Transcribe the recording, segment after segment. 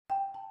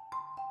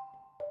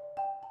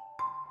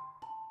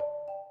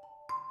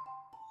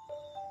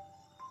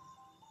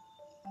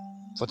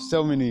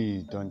47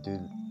 minutes don't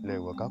le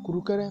waka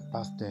kurukere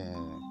past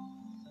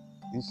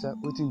inside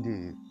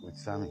Wetindeh with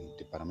Sammy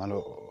the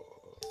Paramalo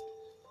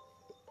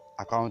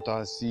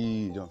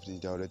accountancy don't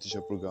finish the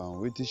teacher program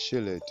with the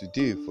shell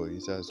today for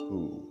inside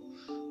school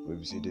where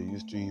we say they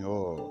used to in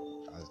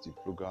all as the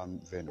program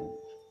venue.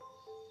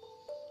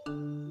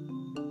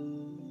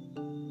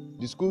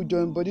 The school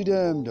joined body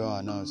them don't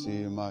announce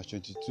say March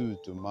 22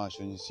 to March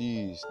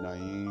 26 now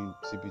in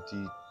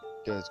CBT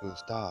test go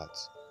start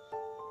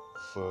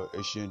for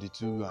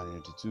H92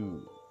 and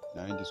 82.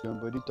 Now in the school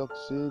body talk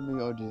say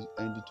me all the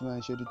 92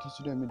 and 82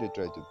 students they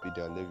try to pay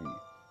their levy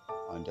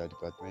and their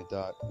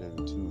departmental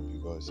levy too,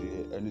 because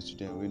any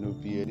student will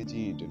not pay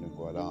anything, they don't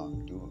go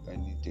around do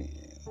anything.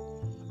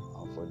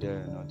 And for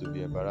them not to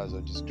be embarrassed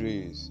or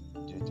disgraced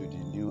due to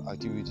the new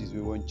activities we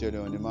want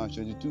children on the March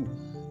 22,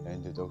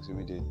 and they talk to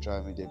me, they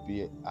try me, they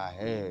pay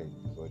ahead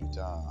for the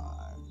time.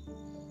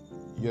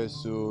 Yes,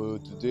 so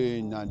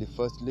today now the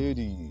first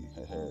lady,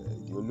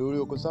 the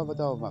Olori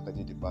Conservator of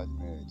Marketing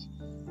Department,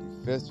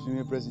 the first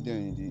female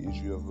president in the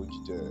history of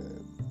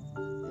Wetindeh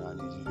and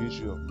in the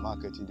history of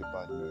Marketing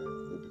Department,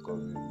 will be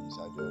called Ms.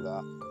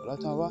 Adiola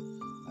Olatawa.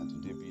 And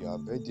today be her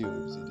birthday.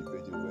 We say the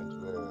birthday went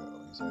well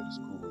inside the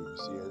school. We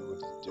see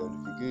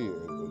everybody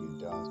everybody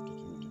dance to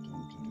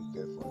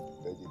prepare for the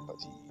birthday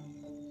party.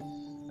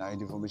 Now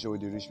the information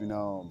with the reach me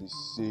now, we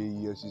say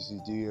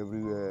EFCC day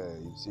everywhere.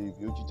 You say if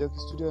you take a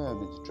student,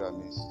 make you try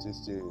me stay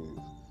safe.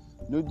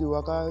 No the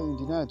waka in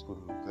the night go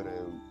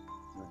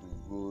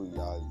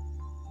ya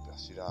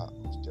Yashira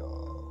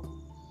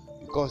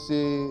because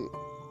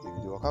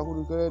if the waka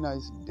go to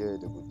nice there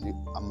they go take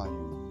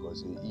Amayu,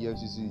 because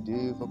EFCC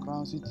day for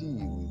Crown City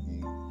will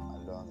be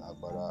along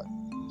Agbara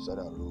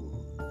Sada Road.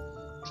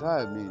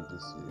 Try me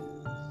this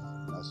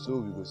now so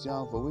we go see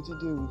how for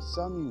Wetindeh with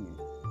Sammy.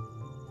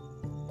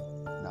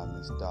 Now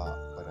Mr.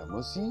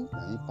 Paramosi,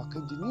 now he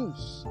package the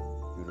news.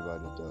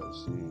 Everybody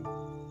does say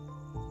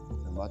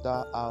no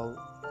matter how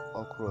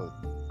okra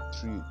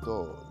tree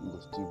tall, you go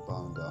still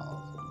bound down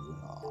for the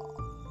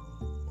winner.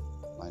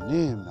 My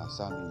name na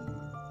Sammy,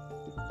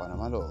 the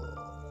Panamalo,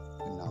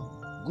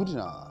 and good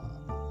night.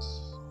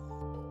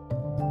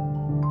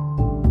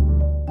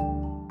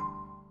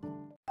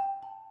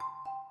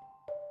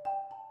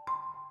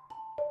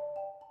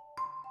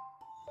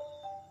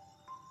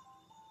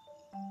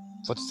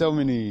 47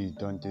 minutes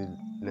don't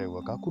le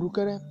waka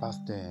kurukere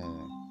past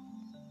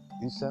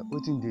inside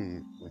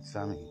Wetindeh with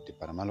Sammy the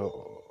Paramalo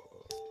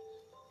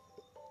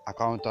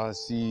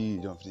accountancy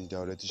don't finish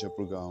the teacher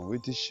program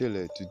with the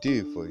shell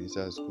today for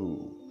inside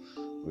school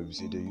where we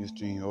say they used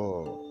to in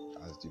all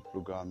as the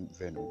program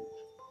venue.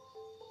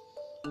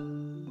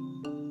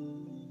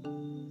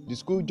 The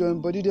school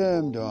joined body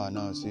them don't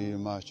announce say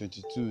March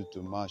 22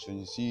 to March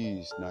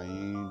 26 now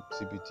in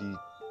CBT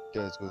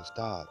test go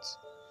start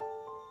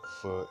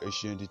for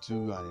H92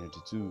 and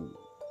 82.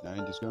 Now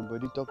in the school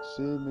body talk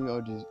say me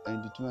all the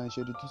 92 and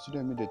 82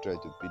 students they try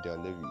to pay their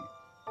levy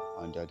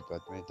and their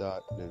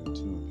departmental levy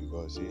too,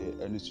 because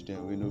any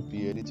student will not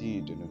pay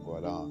anything, they don't go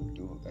around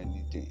do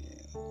anything.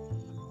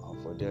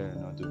 And for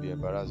them not to be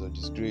embarrassed or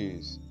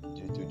disgraced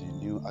due to the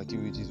new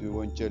activities we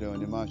want children on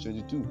the March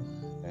 22,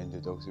 and they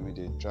talk to me,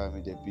 they try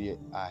me, they pay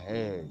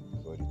ahead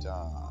for the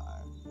time.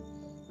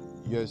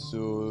 Yes,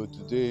 so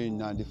today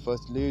now the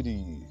first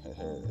lady,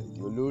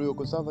 the Olori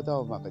Conservator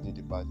of Marketing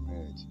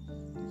Department,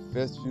 the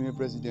first female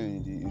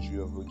president in the history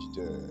of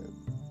Wetindeh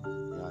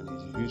and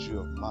in the history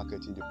of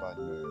Marketing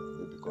Department,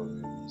 will be called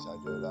Ms.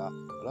 Adiola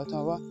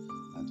Olatawa.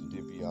 And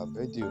today be her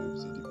birthday. We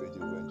say the birthday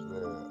went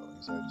well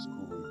inside the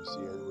school. We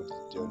see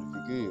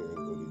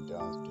everybody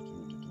dance to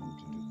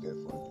prepare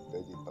for the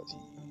birthday party.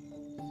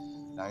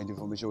 Now the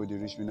information with the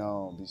reach me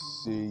now, we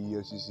say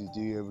EFCC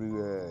day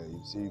everywhere.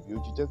 You say if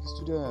you take a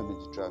student, make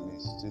you try me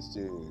stay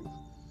safe.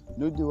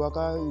 No the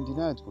waka in the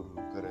night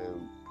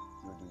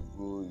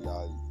go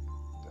ya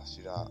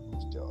Yashira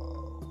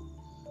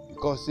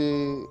because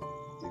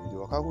if the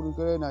waka go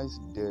to nice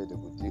there they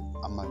go take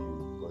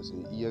Amayu, because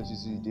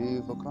EFCC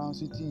day for Crown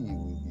City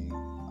will be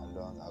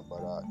along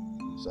Agbara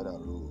Sada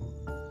Road.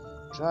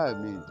 Try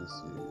me this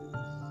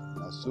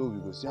now so we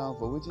go see how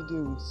for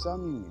Wetindeh with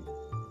Sammy.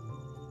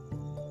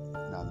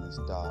 Now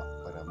Mr.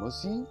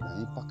 Paramosi, now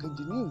he package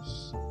the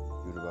news.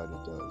 Everybody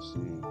does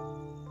say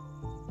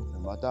no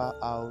matter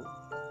how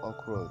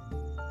okra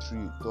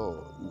tree tall,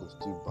 you go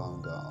still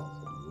bound down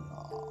for the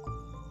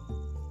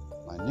winner.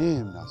 My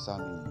name na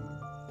Sammy,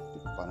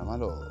 the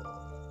Panamalo,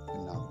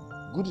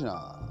 and good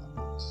night.